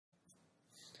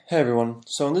Hey everyone,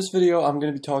 so in this video I'm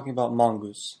going to be talking about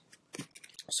Mongoose.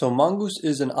 So Mongoose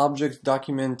is an object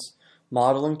document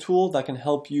modeling tool that can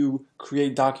help you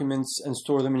create documents and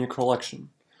store them in your collection.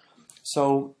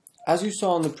 So as you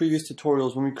saw in the previous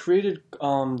tutorials, when we created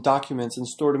documents and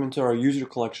stored them into our user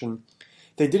collection,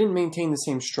 they didn't maintain the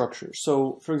same structure.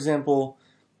 So for example,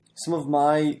 some of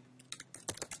my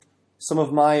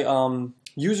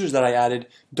users that I added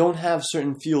don't have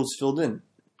certain fields filled in,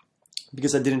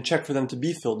 because I didn't check for them to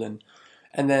be filled in.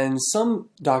 And then some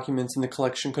documents in the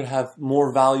collection could have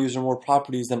more values or more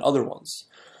properties than other ones.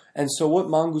 And so what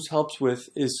Mongoose helps with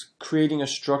is creating a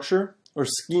structure, or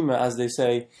schema as they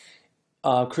say,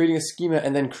 creating a schema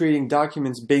and then creating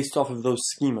documents based off of those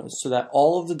schemas, so that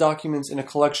all of the documents in a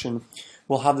collection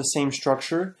will have the same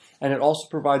structure, and it also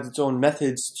provides its own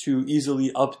methods to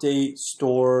easily update,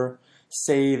 store,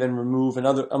 save, and remove, and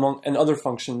other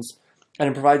functions. And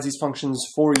it provides these functions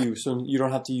for you, so you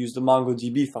don't have to use the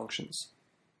MongoDB functions.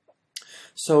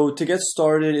 So to get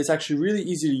started, it's actually really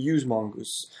easy to use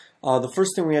Mongoose. The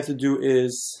first thing we have to do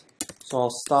is, so I'll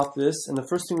stop this, and the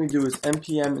first thing we do is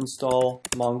npm install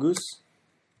Mongoose,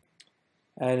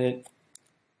 and it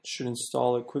should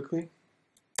install it quickly.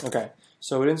 Okay,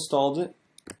 so it installed it.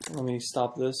 Let me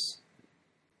stop this.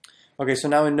 Okay, so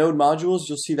now in Node modules,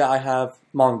 you'll see that I have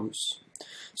Mongoose.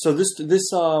 So this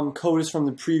code is from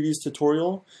the previous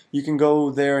tutorial. You can go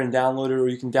there and download it, or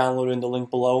you can download it in the link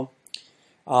below.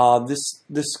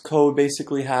 This code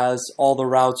basically has all the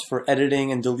routes for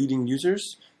editing and deleting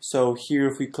users. So here,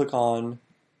 if we click on,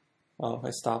 oh,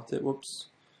 I stopped it, whoops.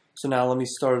 So now let me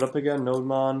start it up again,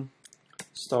 nodemon,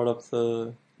 start up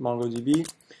the MongoDB.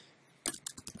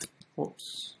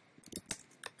 Whoops.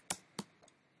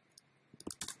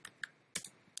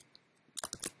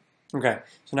 Okay,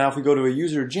 so now if we go to a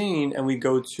user Jane and we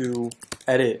go to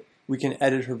edit, we can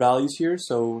edit her values here.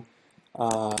 So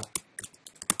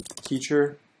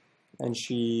teacher, and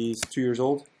she's 2 years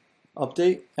old,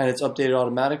 update, and it's updated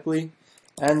automatically.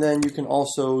 And then you can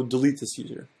also delete this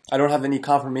user. I don't have any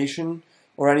confirmation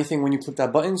or anything when you click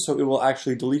that button, so it will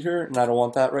actually delete her, and I don't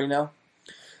want that right now.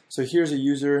 So here's a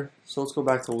user, so let's go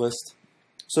back to the list.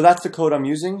 So that's the code I'm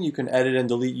using. You can edit and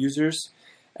delete users.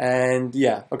 And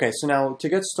yeah, okay, so now to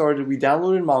get started, we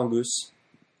downloaded Mongoose.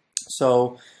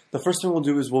 So the first thing we'll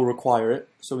do is we'll require it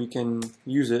so we can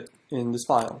use it in this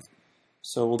file.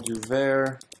 So we'll do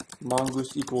var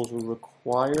mongoose equals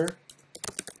require,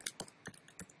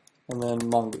 and then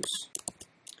mongoose.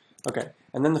 Okay,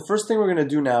 and then the first thing we're going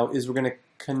to do now is we're going to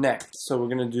connect. So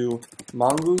we're going to do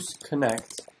mongoose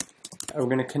connect, and we're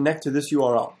going to connect to this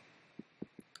URL.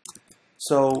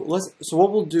 So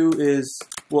what we'll do is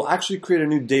we'll actually create a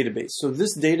new database. So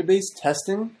this database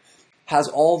testing has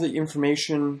all the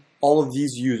information, all of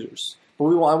these users. But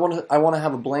I want to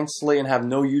have a blank slate and have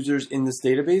no users in this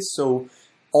database, so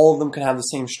all of them can have the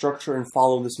same structure and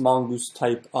follow this Mongoose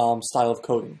type style of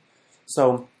coding.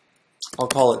 So I'll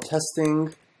call it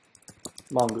testing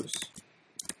Mongoose.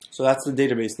 So that's the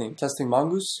database name, testing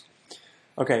Mongoose.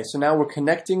 Okay, so now we're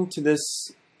connecting to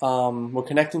this.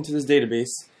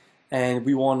 Database. And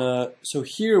we want to, so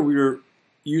here we're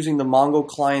using the Mongo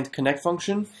client connect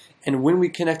function, and when we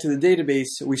connect to the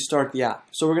database, we start the app.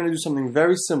 So we're going to do something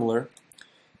very similar,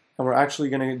 and we're actually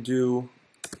going to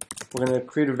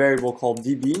create a variable called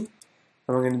db, and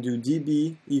we're going to do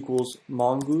db equals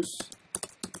mongoose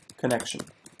connection.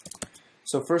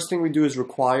 So first thing we do is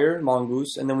require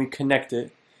mongoose, and then we connect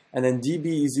it, and then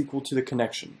db is equal to the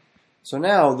connection. So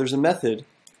now there's a method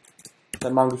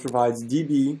that Mongoose provides,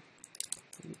 db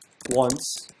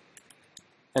once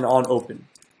and on open.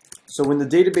 So when the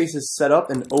database is set up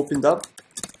and opened up,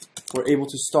 we're able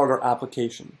to start our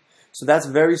application. So that's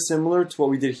very similar to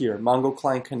what we did here, Mongo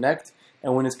client connect,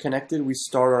 and when it's connected, we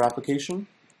start our application.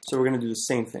 So we're going to do the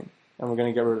same thing, and we're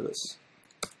going to get rid of this.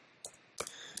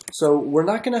 So we're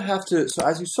not going to have to, so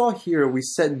as you saw here, we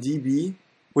set db,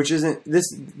 which isn't,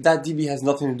 that db has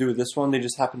nothing to do with this one, they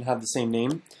just happen to have the same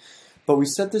name. But we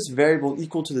set this variable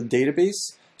equal to the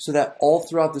database, so that all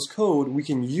throughout this code, we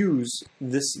can use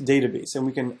this database and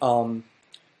we can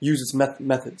use its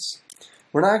methods.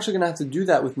 We're not actually going to have to do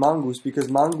that with Mongoose, because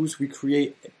Mongoose, we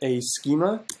create a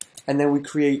schema and then we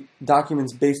create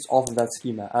documents based off of that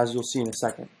schema, as you'll see in a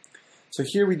second. So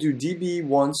here we do db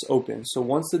once open. So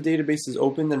once the database is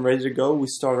open and ready to go, we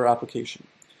start our application.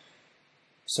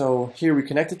 So here we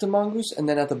connect it to Mongoose, and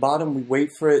then at the bottom, we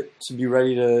wait for it to be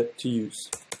ready to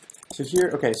use. So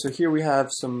here, okay, so here we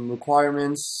have some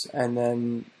requirements, and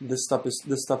then this stuff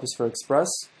is for Express.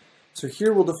 So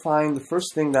here we'll define the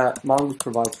first thing that Mongoose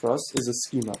provides for us is a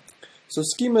schema. So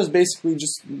schema is basically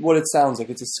just what it sounds like.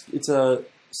 It's a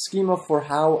schema for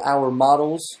how our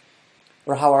models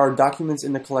or how our documents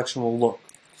in the collection will look.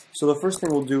 So the first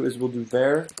thing we'll do is we'll do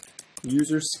var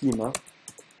user schema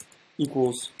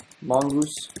equals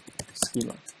Mongoose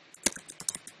schema.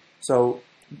 So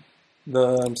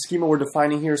the schema we're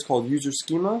defining here is called user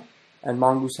schema, and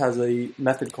Mongoose has a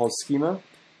method called schema,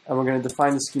 and we're going to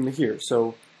define the schema here.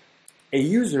 So a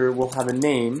user will have a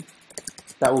name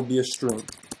that will be a string,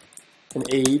 an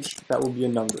age that will be a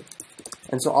number.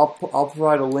 And so I'll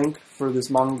provide a link for this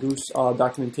Mongoose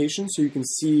documentation so you can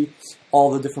see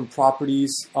all the different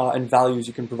properties and values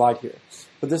you can provide here.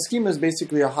 But the schema is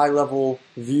basically a high-level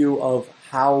view of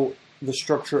how the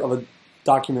structure of a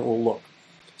document will look.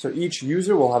 So each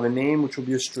user will have a name, which will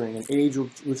be a string, an age,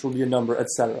 which will be a number,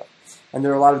 etc. And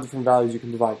there are a lot of different values you can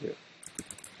provide here.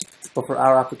 But for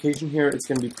our application here, it's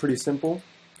going to be pretty simple.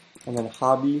 And then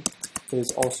hobby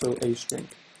is also a string.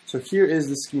 So here is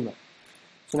the schema.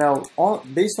 So now,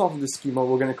 based off of the schema,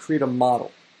 we're going to create a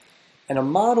model. And a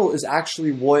model is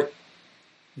actually what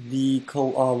the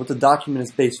document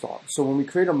is based on. So when we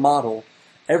create a model,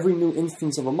 every new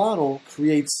instance of a model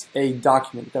creates a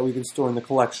document that we can store in the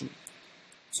collection.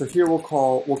 So here we'll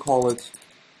call it,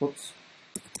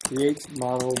 create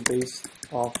model based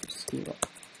off schema.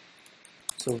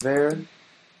 So var,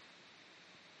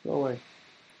 go away.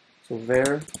 So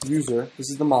var user, this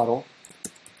is the model,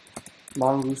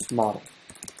 Mongoose model.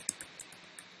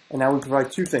 And now we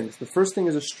provide two things. The first thing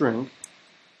is a string,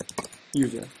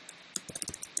 user.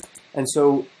 And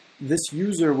so this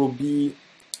user will be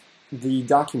the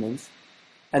document.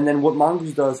 And then what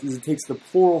Mongoose does is it takes the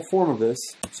plural form of this.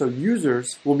 So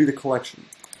users will be the collection.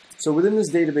 So within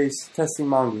this database, testing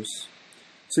Mongoose.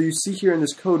 So you see here in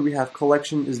this code, we have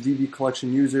collection is DB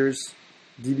collection users,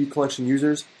 DB collection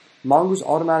users. Mongoose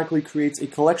automatically creates a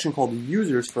collection called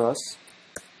users for us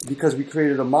because we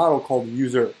created a model called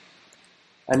user.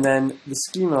 And then the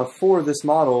schema for this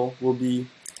model will be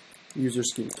user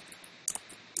schema.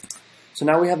 So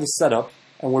now we have the setup,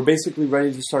 and we're basically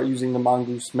ready to start using the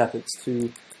Mongoose methods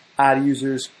to add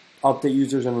users, update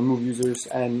users, and remove users,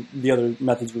 and the other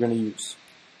methods we're going to use.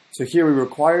 So here we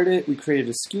required it, we created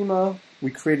a schema, we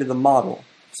created the model.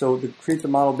 So to create the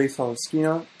model based on a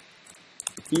schema,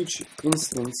 each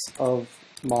instance of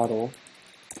model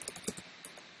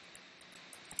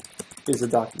is a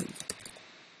document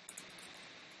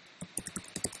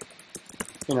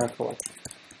in our collection.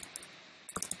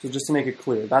 So just to make it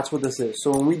clear, that's what this is.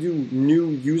 So when we do new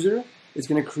user, it's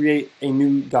going to create a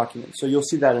new document. So you'll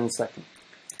see that in a second.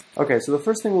 Okay, so the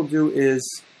first thing we'll do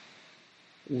is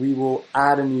we will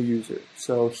add a new user.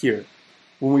 So here,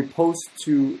 when we post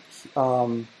to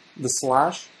the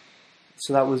slash,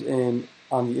 so that was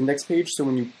on the index page. So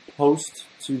when you post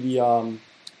to the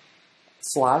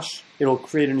slash, it'll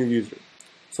create a new user.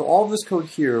 So all of this code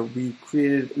here, we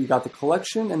got the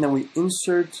collection, and then we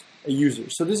insert a user.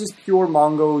 So this is pure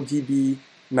MongoDB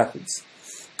methods.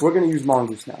 We're going to use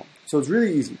Mongoose now. So it's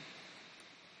really easy.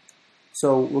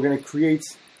 So we're going to create,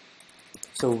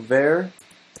 so var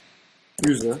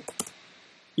user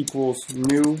equals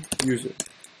new user.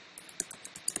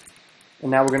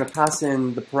 And now we're going to pass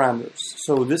in the parameters.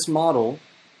 So this model,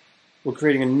 we're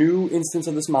creating a new instance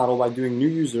of this model by doing new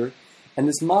user, and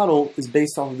this model is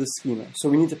based off of this schema. So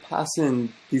we need to pass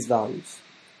in these values.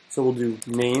 So we'll do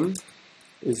name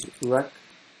is rec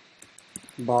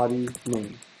body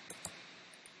name.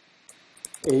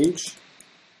 Age,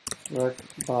 rec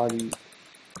body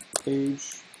age.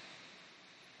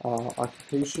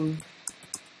 Occupation,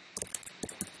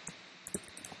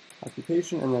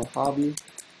 and then hobby,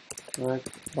 rec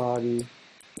body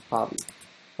hobby.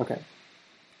 Okay.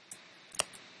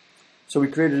 So we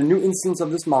created a new instance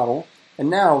of this model, and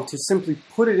now to simply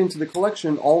put it into the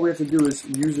collection, all we have to do is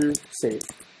user save.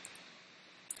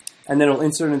 And then it'll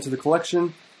insert it into the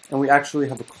collection, and we actually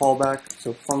have a callback,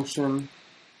 so function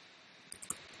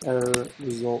error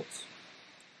results,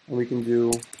 and we can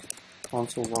do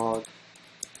console log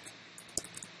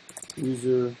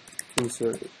user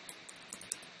inserted.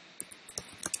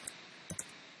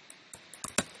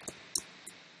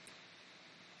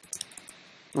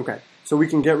 Okay, so we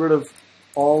can get rid of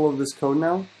all of this code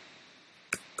now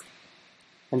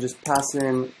and just pass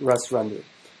in rest render.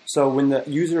 So when the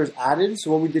user is added,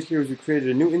 so what we did here is we created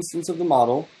a new instance of the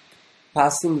model,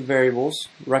 passed in the variables,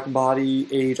 rec body,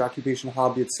 age, occupation,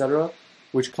 hobby, etc.,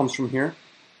 which comes from here.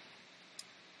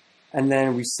 And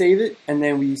then we save it, and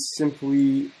then we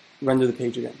simply render the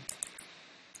page again.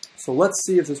 So let's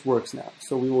see if this works now.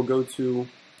 So we will go to,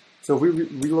 so if we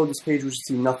reload this page, we should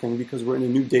see nothing because we're in a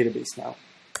new database now.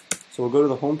 So we'll go to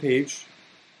the home page.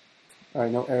 All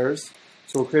right, no errors.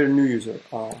 So we'll create a new user.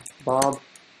 Bob,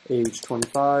 age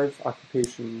 25,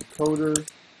 occupation coder,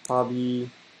 hobby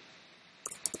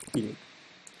eating.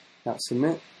 Now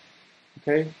submit.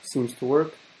 Okay, seems to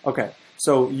work. Okay,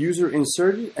 so user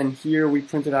inserted, and here we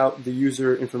printed out the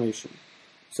user information.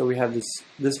 So we have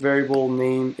this variable,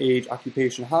 name, age,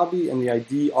 occupation, hobby, and the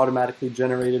ID automatically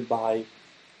generated by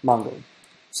Mongo.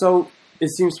 So it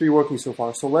seems to be working so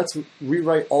far. So let's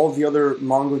rewrite all the other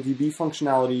MongoDB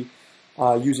functionality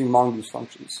using Mongoose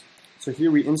functions. So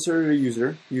here we inserted a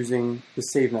user using the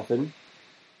save method.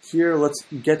 Here, let's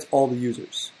get all the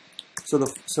users.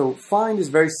 So find is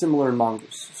very similar in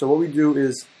Mongoose. So what we do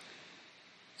is,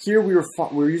 here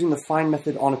we're using the find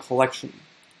method on a collection.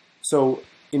 So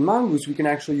in Mongoose, we can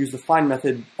actually use the find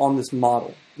method on this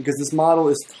model, because this model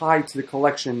is tied to the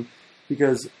collection,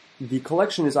 because the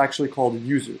collection is actually called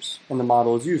users, and the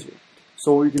model is user.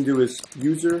 So what we can do is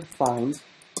user find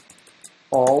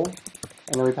all,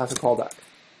 and then we pass a callback.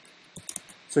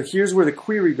 So here's where the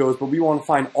query goes, but we want to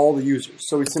find all the users.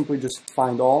 So we simply just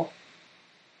find all,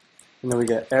 and then we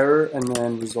get error, and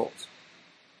then result.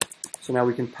 So now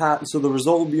we can so the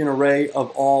result will be an array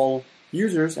of all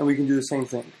users, and we can do the same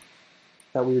thing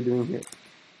that we were doing here.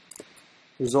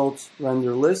 Result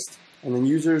render list, and then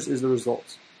users is the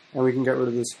result. And we can get rid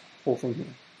of this whole thing here.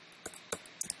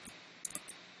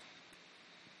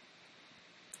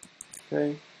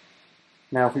 Okay.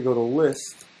 Now if we go to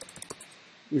list,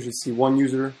 we should see one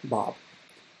user, Bob.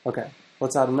 Okay,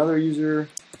 let's add another user,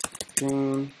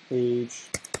 name, age,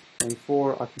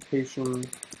 24, occupation,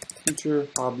 teacher,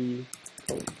 hobby,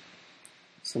 code.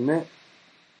 Submit,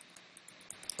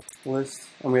 list,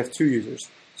 and we have 2 users.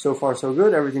 So far so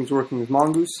good, everything's working with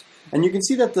Mongoose. And you can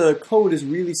see that the code is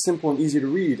really simple and easy to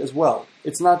read as well.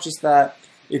 It's not just that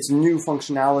it's new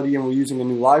functionality and we're using a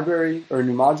new library or a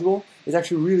new module. It's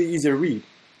actually really easy to read.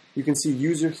 You can see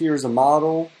user here is a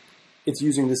model. It's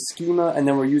using this schema, and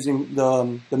then we're using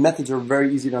the methods are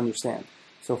very easy to understand.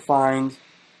 So find,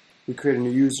 we create a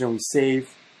new user and we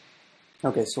save.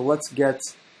 Okay, so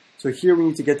so here we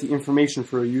need to get the information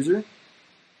for a user.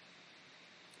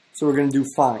 So we're going to do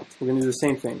find. We're going to do the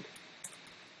same thing,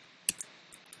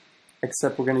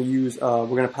 except we're going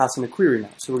to pass in a query now.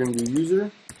 So we're going to do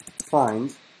user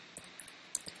find,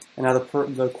 and now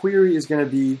the query is going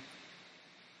to be,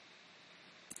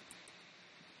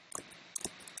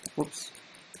 whoops.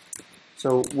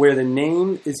 So where the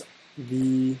name is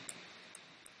the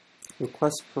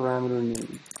request parameter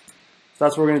name. So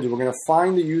that's what we're going to do. We're going to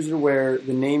find the user where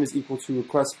the name is equal to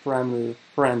request parameter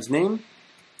params name.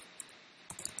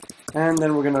 And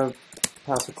then we're going to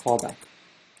pass a callback.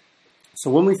 So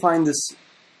when we find this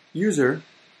user,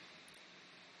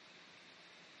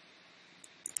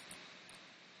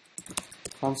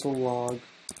 console log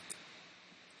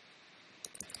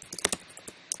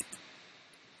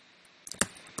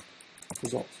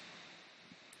results.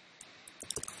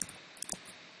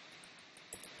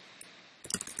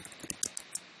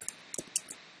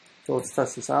 So let's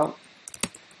test this out.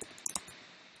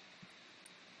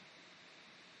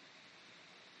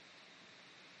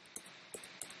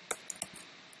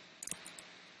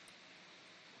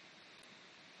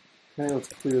 Okay, let's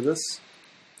clear this.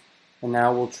 And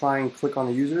now we'll try and click on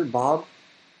the user, Bob.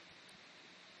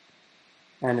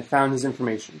 And it found his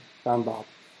information, found Bob.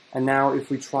 And now if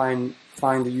we try and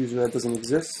find the user that doesn't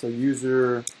exist, so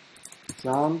user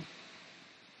John,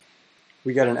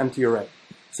 we get an empty array.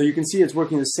 So you can see it's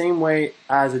working the same way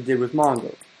as it did with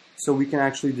Mongo. So we can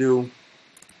actually do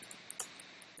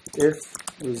if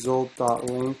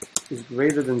result.length is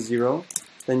greater than 0,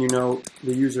 then you know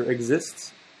the user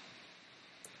exists.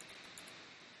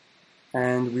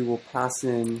 And we will pass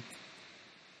in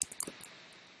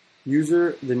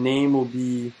user, the name will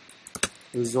be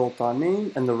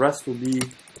result.name, and the rest of the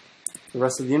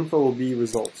info will be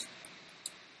results.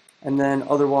 And then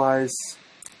otherwise,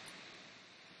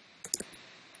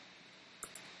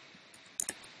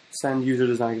 send user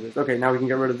does not exist. Okay, now we can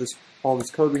get rid of all this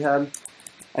code we had,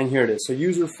 and here it is. So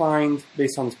user find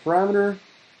based on this parameter,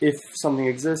 if something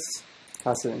exists,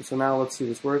 pass it in. So now let's see if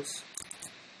this works.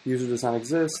 User does not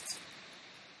exist.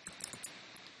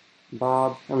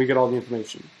 Bob, and we get all the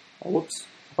information. Oh, whoops.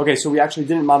 Okay, so we actually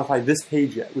didn't modify this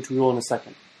page yet, which we will in a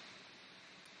second.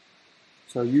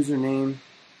 So username,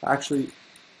 actually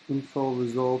info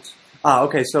result.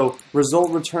 Okay, so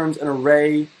result returns an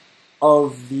array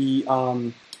of the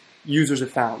users it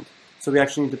found. So we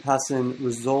actually need to pass in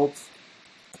result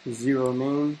 0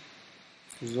 name,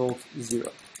 result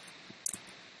 0.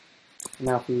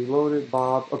 Now if we reload it,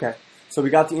 Bob, okay. So we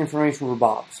got the information for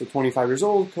Bob. So 25 years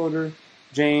old, coder,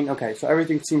 Jane, okay, so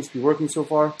everything seems to be working so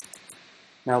far.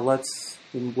 Now let's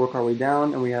work our way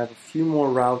down, and we have a few more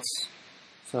routes.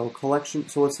 So collection,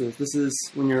 so what's this? This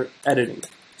is when you're editing.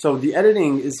 So the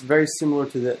editing is very similar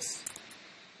to this.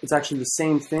 it's actually the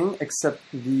same thing except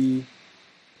the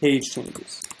page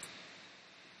changes.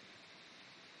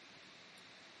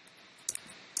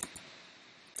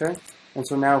 Okay, and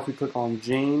so now if we click on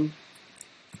Jane,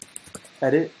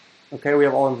 edit, okay, we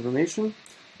have all information,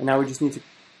 and now we just need to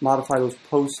modify those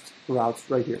post routes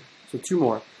right here. So 2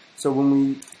 more. So when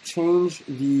we change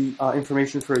the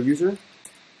information for a user,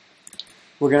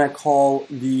 we're going to call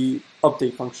the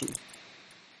update function.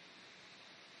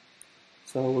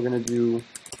 So we're going to do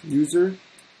user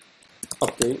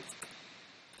update.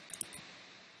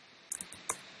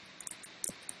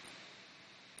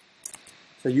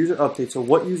 So user update. So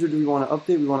what user do we want to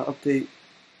update? We want to update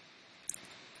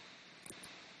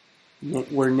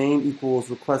where name equals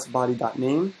request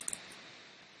body.name.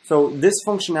 So this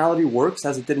functionality works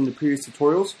as it did in the previous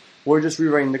tutorials. We're just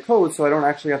rewriting the code so I don't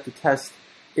actually have to test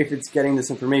if it's getting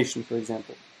this information, for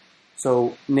example.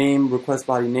 So name, request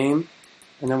body name,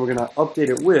 and then we're going to update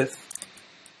it with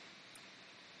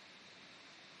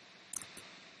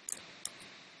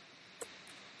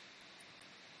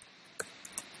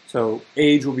so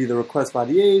age will be the request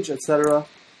body age, etc.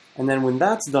 And then when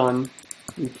that's done,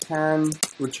 we can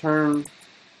return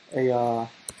a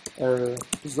error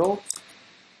result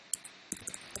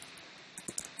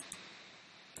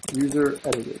user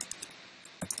edited.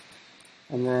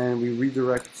 And then we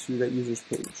redirect to that user's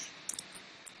page.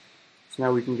 So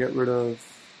now we can get rid of,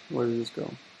 where did this go?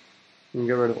 We can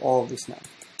get rid of all of this now.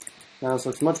 Now this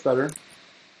looks much better,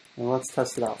 and let's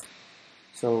test it out.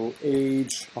 So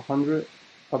age 100,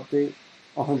 update,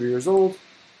 100 years old,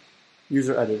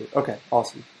 user edited. Okay,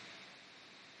 awesome.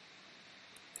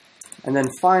 And then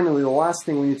finally, the last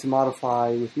thing we need to modify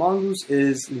with Mongoose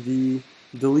is the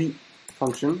delete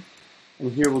function.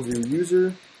 And here we'll do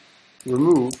user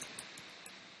remove,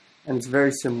 and it's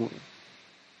very similar.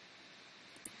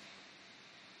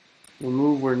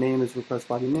 Remove where name is request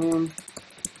body name,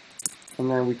 and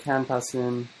then we can pass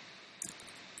in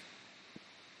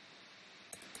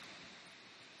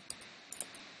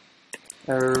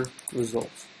error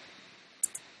results.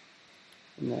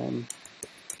 And then,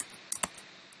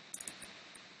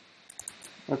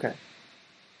 okay,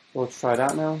 so let's try it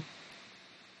out now.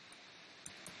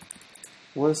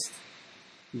 List,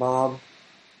 Bob,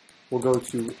 we'll go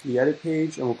to the edit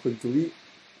page and we'll click delete,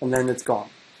 and then it's gone.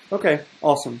 Okay,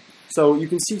 awesome. So you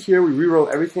can see here we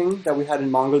rewrote everything that we had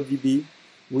in MongoDB.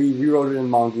 We rewrote it in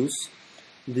Mongoose.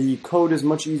 The code is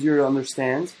much easier to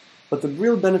understand, but the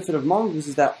real benefit of Mongoose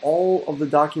is that all of the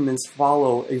documents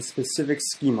follow a specific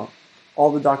schema.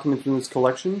 All the documents in this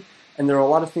collection, and there are a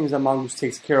lot of things that Mongoose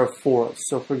takes care of for us.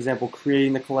 So for example,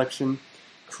 creating the collection,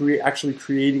 actually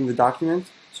creating the document.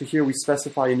 So here we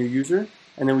specify a new user,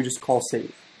 and then we just call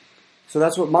save. So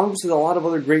that's what Mongoose has a lot of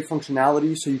other great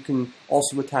functionality. So you can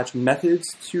also attach methods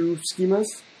to schemas,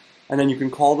 and then you can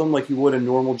call them like you would a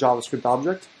normal JavaScript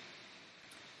object.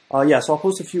 Yeah, so I'll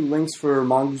post a few links for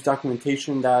Mongoose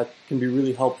documentation that can be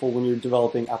really helpful when you're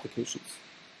developing applications.